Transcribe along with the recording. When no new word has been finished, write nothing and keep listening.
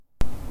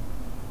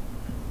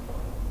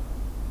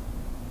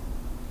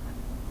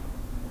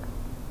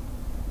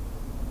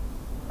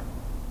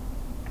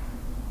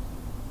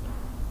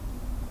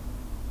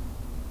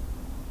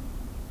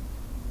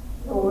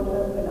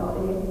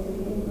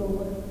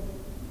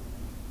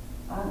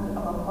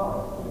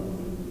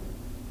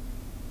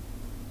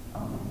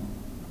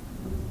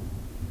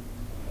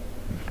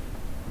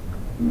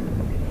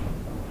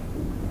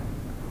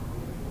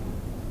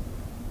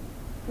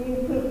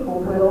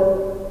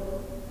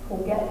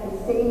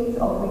scenes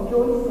of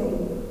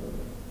rejoicing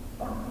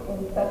back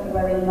in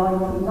February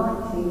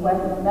 1990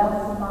 when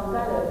Nelson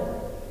Mandela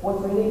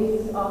was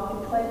released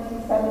after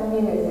 27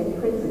 years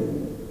in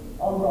prison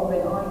on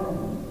Robben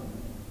Island.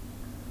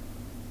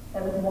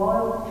 There was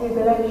wild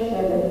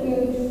jubilation, a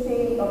huge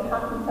sea of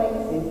happy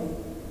faces,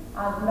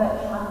 and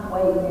much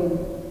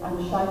hand-waving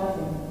and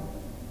shouting.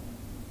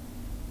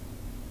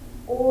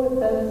 All of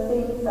those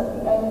scenes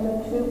at the end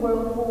of two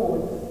world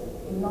wars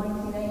in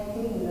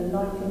 1918 and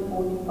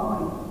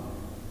 1945,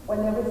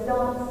 when there was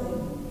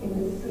dancing in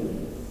the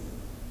streets.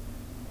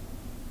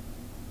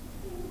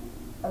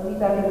 Only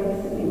very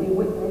recently we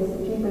witnessed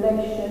the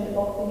jubilation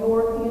of the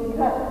European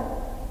Cup,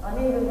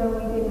 and even though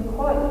we didn't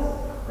quite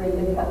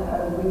bring the cup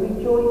home, we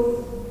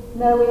rejoiced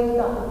knowing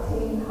that the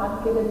team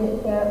had given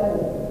it their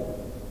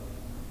all.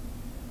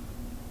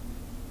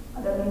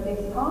 And only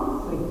this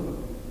past week,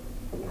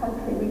 the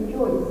country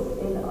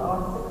rejoiced in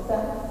our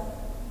success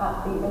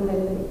at the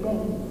Olympic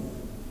Games.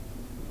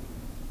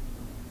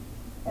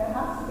 There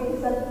has to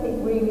be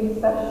something really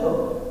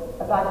special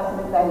about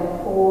an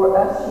event for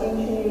us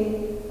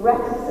usually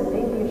reticent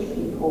English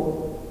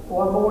people who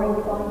are more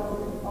inclined to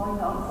confine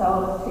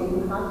ourselves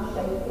to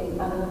handshaking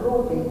and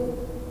applauding,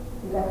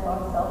 to let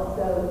ourselves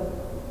go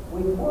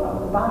with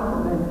wild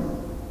abandonment.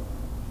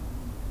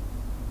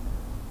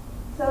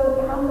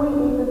 So can we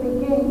even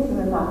begin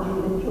to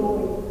imagine the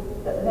joy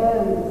that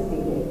Mary was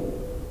feeling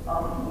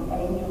after the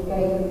angel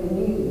gave her the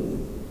news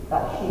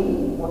that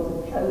she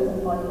was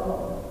chosen by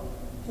God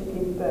to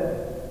give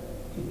birth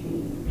to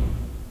Jesus?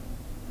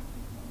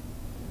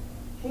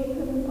 She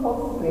couldn't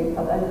possibly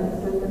have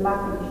understood the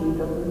magnitude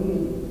of the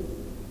news,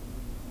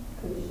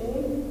 could she?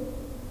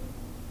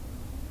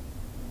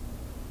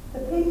 The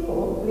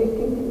people lived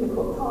in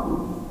difficult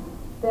times.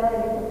 Their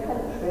little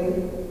country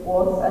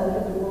was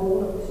under the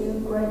rule of two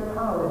great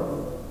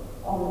powers.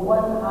 On the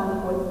one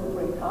hand was the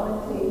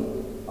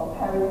brutality of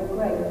Herod the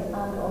Great,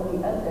 and on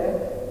the other,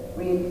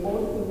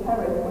 reinforcing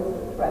Herod, was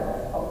the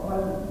threat of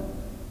Rome.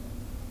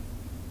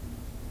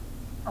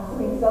 As a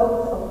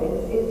result of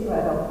this,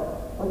 Israel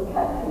was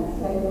kept in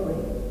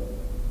slavery.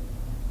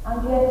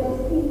 And yet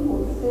its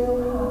people still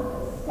had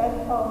a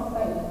steadfast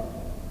faith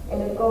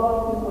in a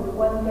God who would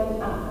one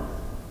day act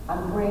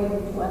and bring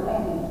to an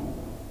end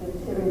the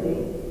tyranny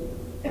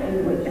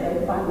in which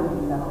they found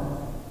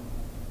themselves.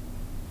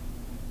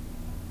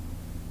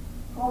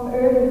 From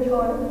early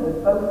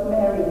childhood, both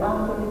Mary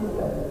and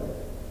Elizabeth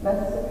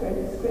must have heard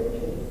the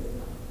scriptures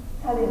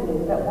telling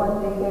them that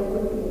one day there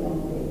would be an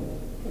ending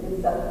to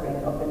the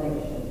suffering of the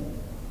nation.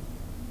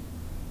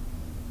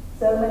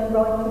 So many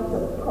writings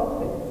of the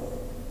prophets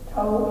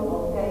told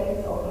of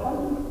days of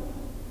hope,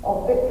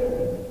 of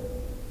victory,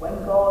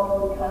 when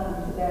God would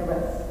come to their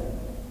rescue.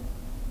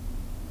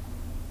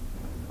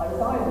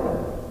 Isaiah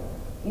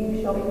wrote,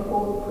 "You shall be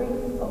called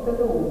priests of the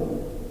Lord.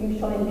 You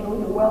shall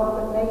enjoy the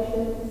wealth of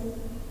nations,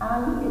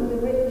 and in the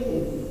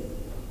riches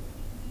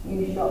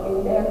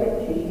in their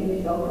riches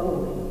you shall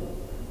glory."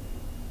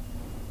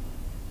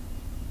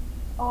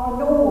 Our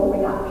normal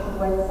reaction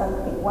when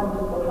something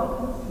wonderful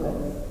happens to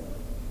us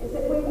is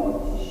that we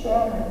want to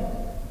share it.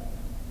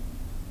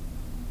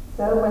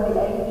 So when the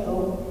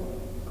angel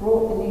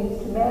brought the news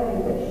to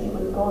Mary that she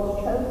was God's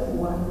chosen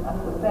one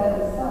and would bear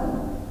a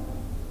son,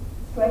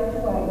 straight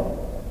away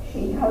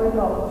she hurried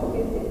off to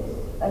visit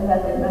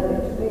another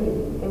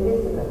mother-to-be,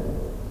 Elizabeth,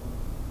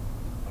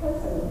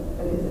 cousin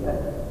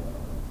Elizabeth,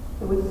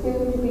 who was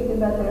soon to be the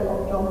mother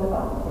of John the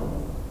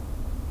Baptist.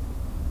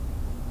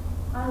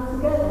 And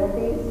together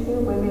these two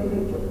women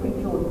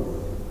rejoiced.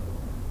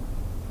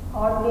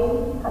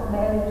 Hardly had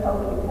Mary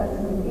told her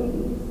cousin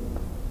Louise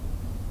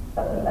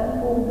that the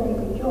unborn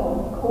baby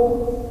John,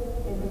 caught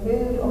in the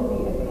mood of the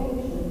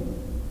occasion,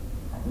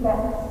 had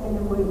leapt in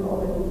the womb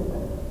of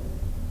Elizabeth.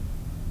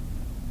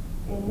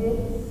 In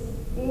this,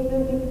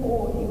 even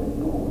before he was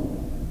born,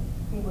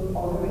 he was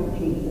honouring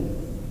Jesus.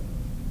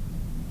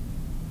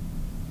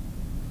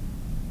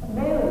 And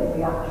Mary's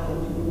reaction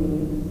to the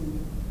news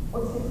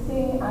was to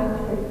sing out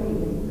her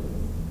feelings.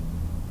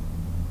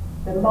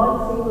 "The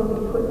mighty will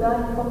be put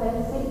down from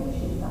their seats,"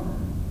 she sang.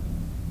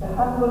 "The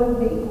humble and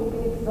meek will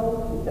be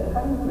exalted, the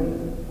hungry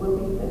will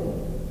be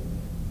filled."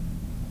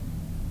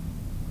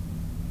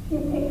 She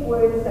picked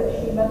words that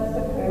she must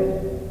have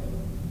heard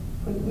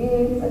for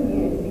years and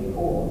years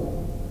before,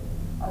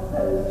 as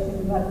those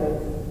two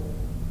mothers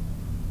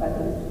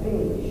to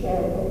be,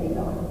 shared daily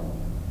life.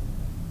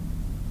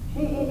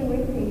 She even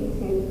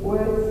repeated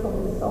words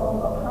from the Song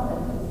of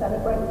Hannah to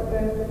celebrate the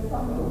birth of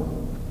Samuel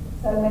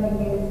so many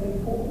years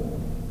before.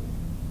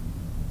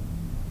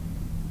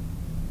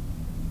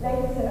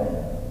 Later,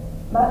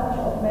 much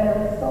of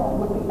Mary's song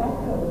would be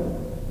echoed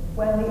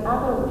when the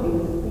adult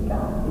Jesus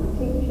began his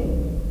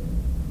teaching.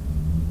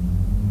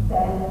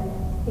 Then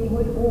he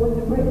would warn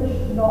the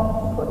rich not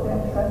to put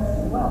their trust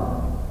in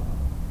wealth,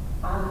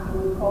 and he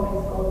would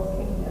promise God's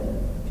kingdom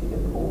to the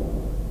poor.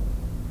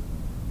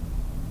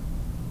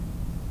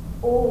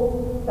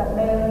 All that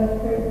Mary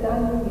had heard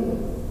down the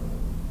years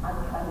had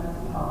come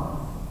to pass.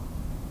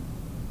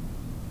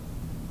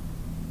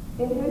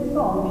 In her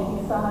song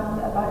she sang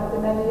about the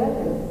many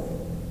others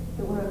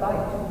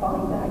about to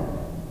find out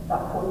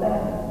that for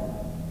them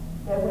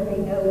there would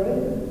be no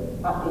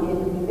room at the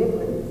inn of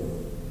deliverance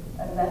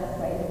unless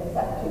they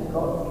accepted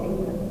God's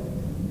kingdom.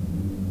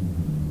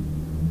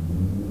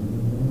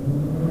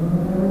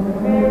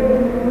 Mary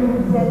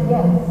said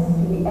yes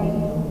to the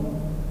angel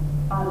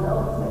and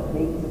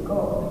ultimately to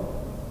God.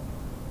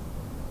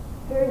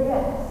 Her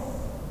yes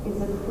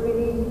is a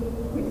free,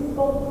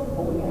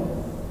 responsible yes.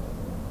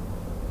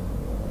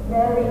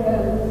 Mary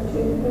knows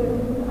to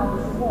whom and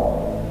to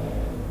what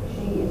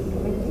she is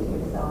committing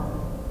herself.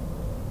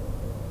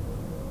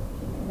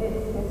 She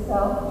commits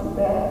herself to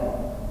bear,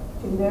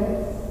 to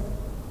nurse,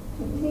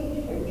 to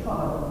teach her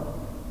child,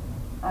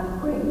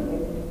 and bring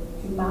him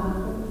to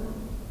manhood.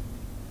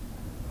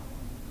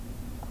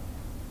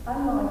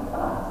 Unlike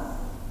us,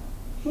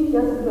 she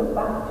doesn't look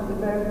back to the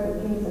birth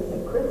of Jesus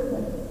at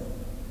Christmas,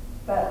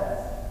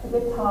 but to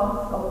the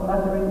task of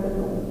mothering the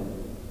Lord.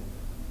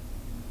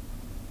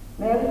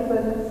 Mary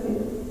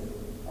focuses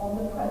on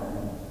the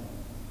present,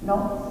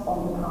 not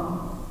on the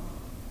past.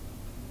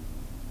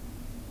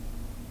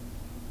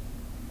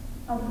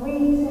 And we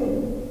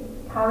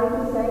too carry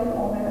the same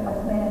honour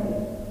as Mary.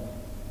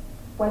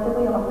 Whether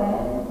we are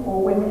men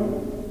or women,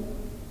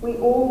 we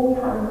all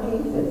carry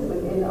Jesus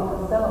within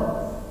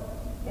ourselves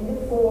in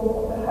the form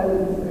of the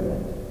Holy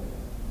Spirit.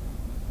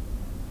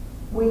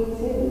 We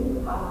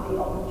too have the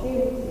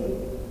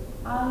opportunity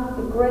and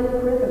the great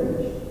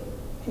privilege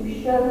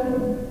to show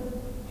him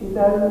to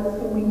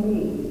those whom we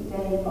meet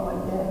day by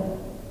day.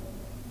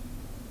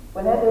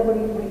 Whenever we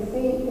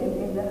receive him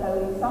in the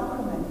Holy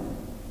Sacrament,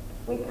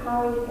 we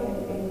carry him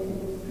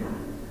into the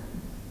street.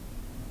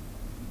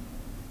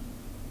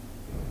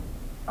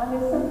 And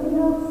there's something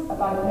else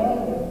about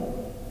Mary.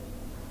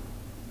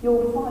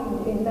 You'll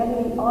find in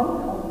many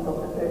icons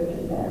of the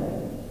Virgin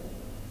Mary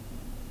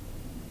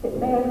that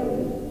Mary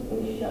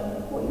is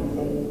shown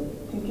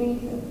pointing to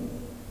Jesus.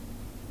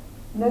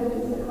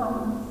 Notice her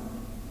hands.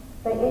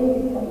 They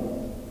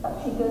indicate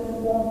that she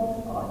doesn't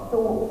want our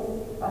thoughts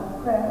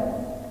and prayers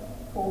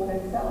for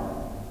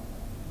herself.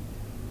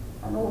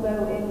 And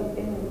although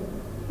in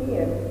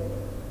here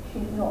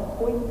she's not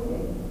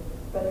pointing,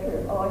 but her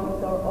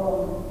eyes are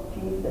on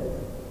Jesus.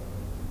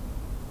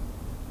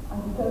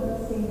 And you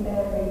don't see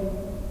Mary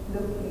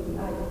looking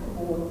out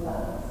towards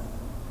us,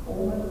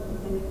 almost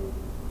as if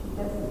she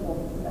doesn't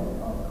want to make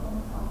eye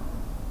contact.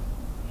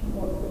 She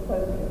wants the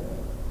focus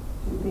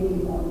to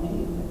be on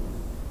Jesus.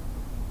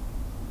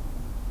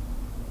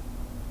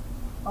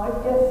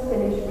 I've just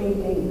finished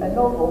reading a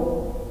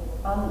novel,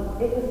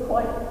 and it was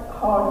quite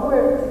hard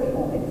work, to be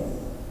honest,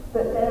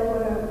 but there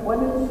were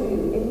one or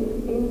two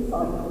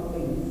insightful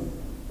things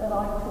that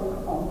I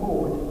took on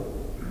board.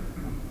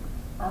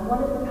 And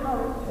one of the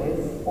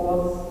characters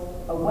was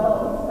a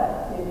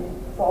well-respected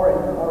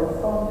foreign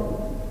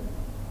correspondent.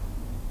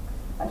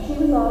 And she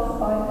was asked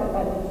by her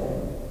editor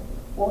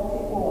what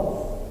it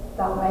was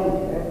that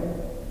made her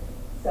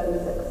so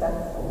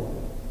successful.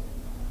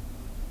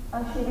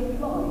 And she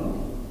replied,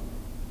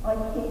 "I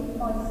keep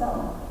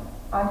myself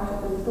out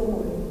of the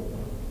story."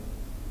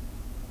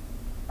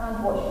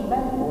 And what she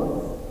meant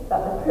was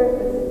that the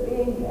purpose of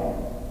being there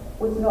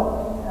was not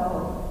to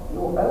tell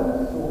your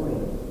own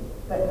story,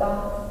 but that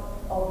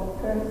of the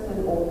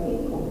person or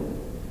people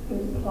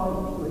whose plight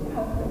you were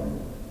covering.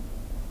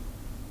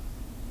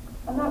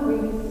 And that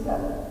really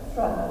struck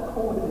a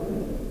chord with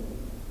me.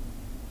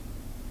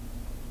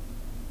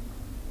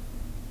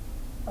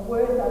 A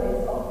word that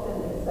is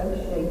often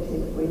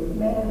associated with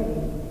Mary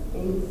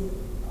is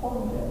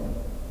ponder.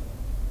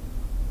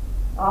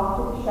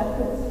 After the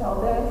shepherds tell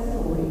their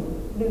story,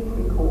 Luke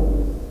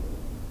records,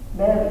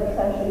 Mary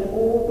treasured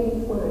all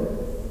these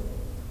words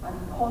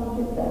and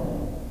pondered them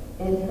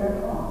in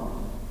her heart.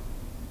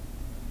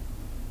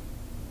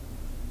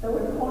 So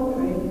we're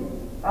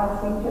pondering,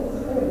 as we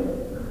just heard,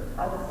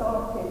 had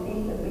started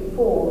even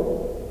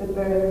before the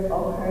birth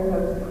of her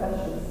most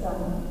precious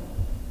son.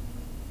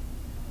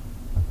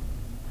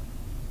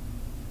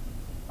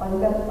 I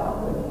love that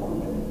word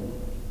pondering.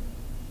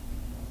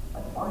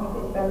 I find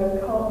it very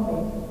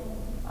calming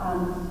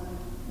and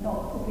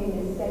not to be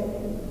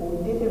mistaken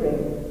for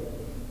dithering.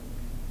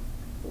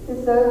 It's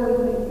as though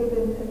we've been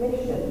given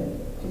permission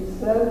to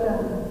slow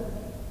down,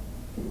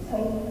 to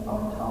take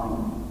our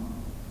time,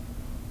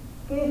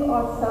 give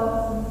ourselves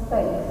some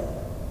space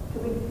to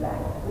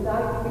reflect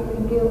without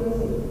feeling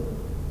guilty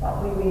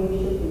that we really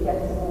should be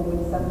getting on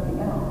with something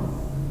else.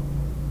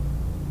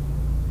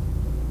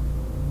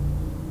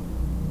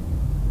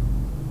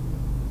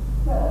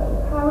 So,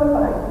 how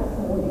about this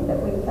morning that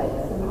we take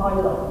some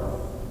highlights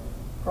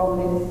from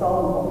this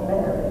Song of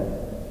Mary,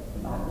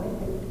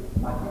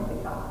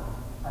 Magnificat,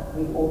 as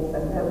we also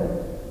know it,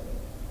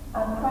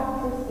 and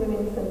practice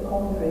doing some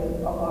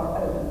pondering of our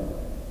own.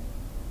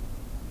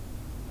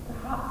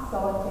 Perhaps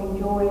starting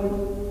during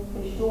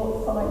the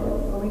short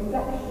silence or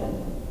reflection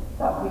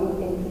that we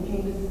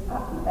introduce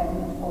at the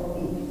end of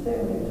each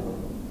sermon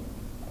time.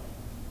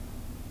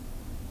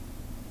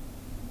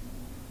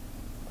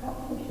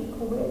 Perhaps we should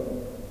call it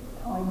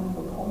time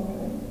for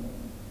pondering.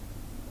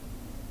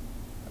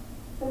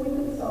 So we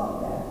could start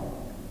there,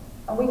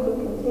 and we could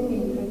continue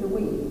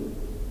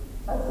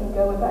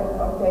go about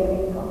our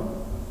daily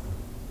tasks.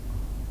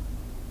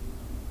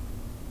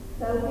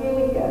 So here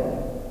we go.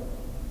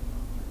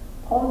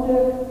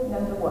 Ponder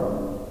number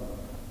 1.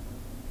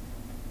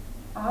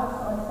 As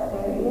I said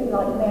earlier,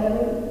 like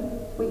Mary,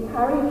 we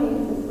carry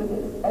Jesus with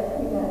us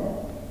every day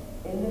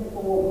in the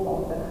form of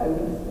the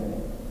Holy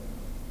Spirit.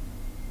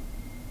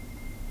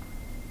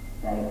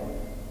 Now,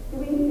 do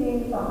we view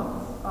that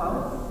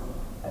as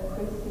a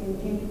Christian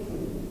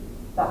duty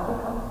that we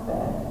have to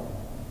bear?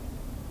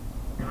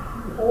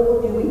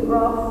 Or do we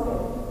grasp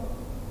it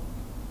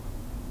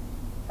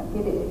and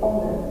give it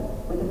honour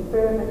with a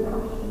fervent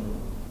passion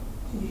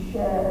to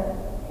share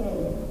Him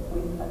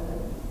with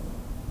others?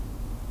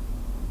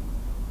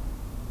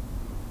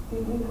 Do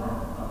we have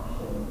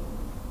passion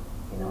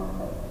in our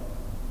faith?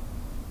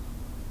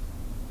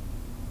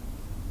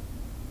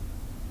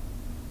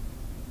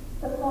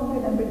 So ponder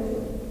number 2.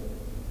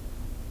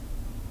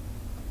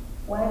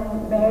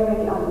 When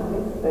Mary and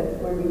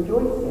Elizabeth were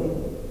rejoicing,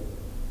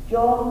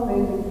 John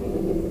moved in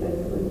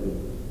Elizabeth's room.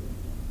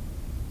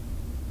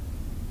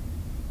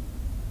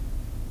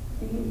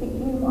 Do you think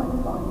you might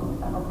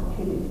find an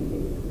opportunity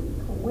this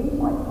week, or we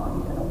might find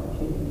an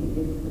opportunity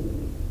this week,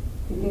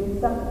 to do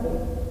something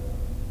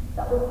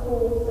that will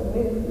cause a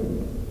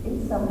movement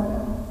in someone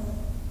else?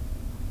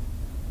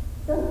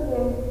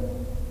 Something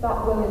that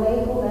will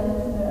enable them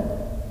to know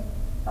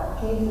that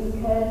Jesus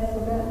cares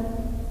for them,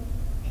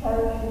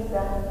 cherishes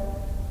them,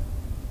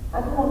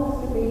 and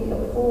wants to be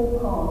a full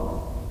part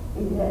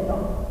in their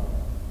life.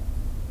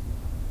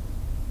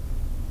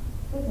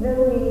 There's no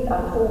need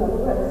at all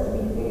for us to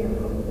be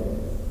fearful of this.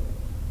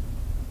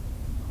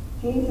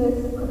 Jesus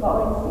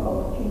provides the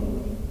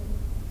opportunity.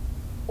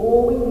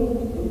 All we need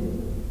to do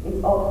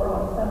is offer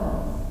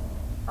ourselves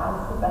as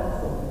the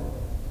vessel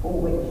for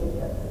which He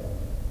does it.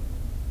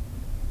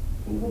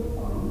 He will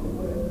find the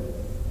words.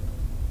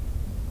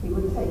 He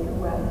will take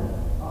away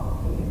our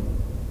fear.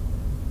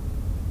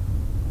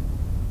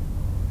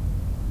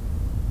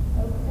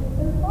 Okay,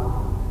 so far.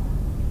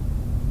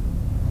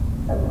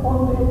 So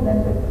ponder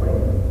number 3.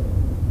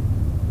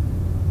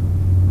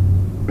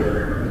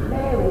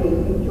 Mary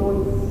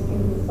rejoiced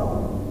in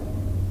song.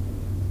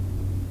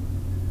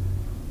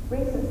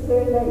 Recent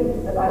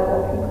surveys about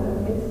what people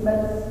have missed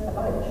most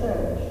about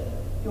church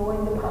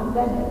during the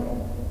pandemic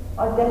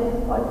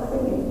identified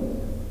singing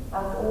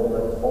as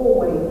almost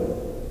always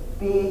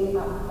being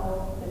at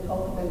the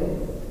top of the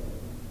list.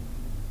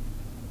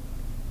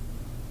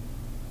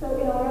 So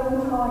in our own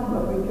time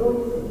of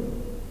rejoicing,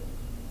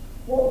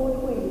 what would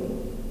we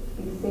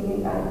be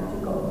singing out to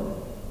God?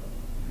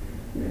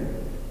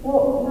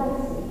 What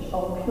message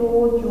of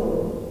pure joy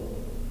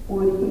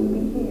would He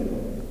be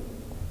hearing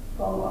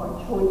from our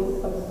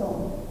choice of song?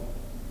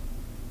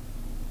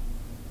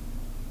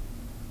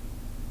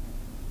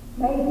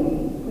 Maybe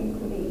we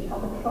could each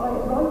have a try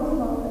at writing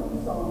our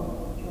own song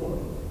of joy.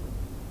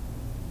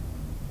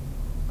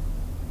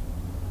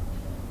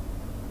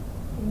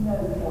 Who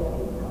knows what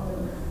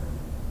influence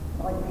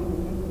might be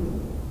within you?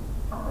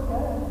 Have a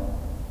go.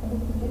 And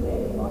if you do it,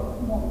 you might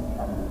want to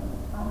come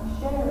and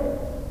share it.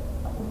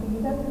 That would be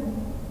lovely.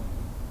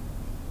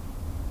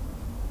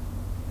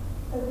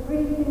 So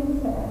 3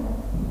 things there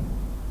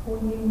for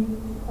you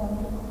to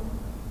ponder,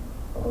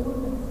 for all of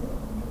us to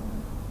ponder.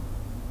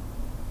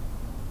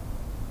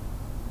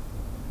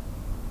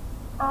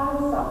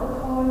 As at the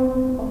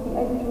time of the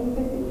angel's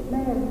visit to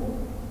Mary,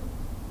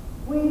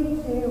 we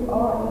too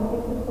are in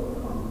difficult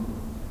times.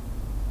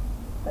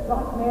 But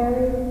like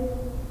Mary,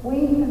 we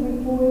can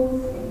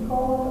rejoice in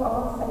God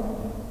our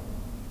Saviour.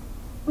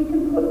 We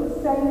can put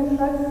the same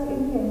trust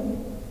in Him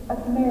as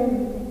Mary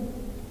did.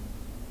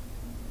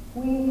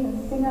 We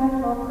can sing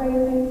out our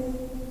praises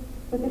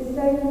with the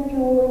same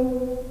joy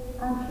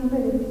and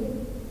humility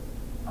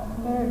as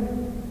Mary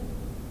did.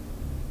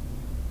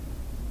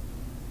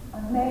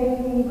 And may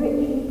He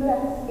richly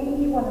bless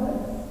each one of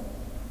us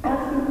as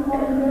we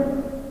ponder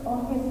on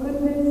His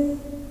goodness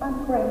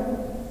and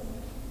greatness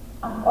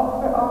and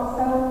offer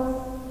ourselves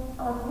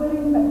as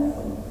willing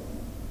vessels,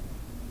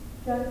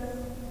 just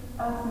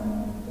as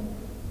Mary did.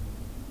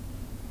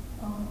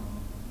 Amen.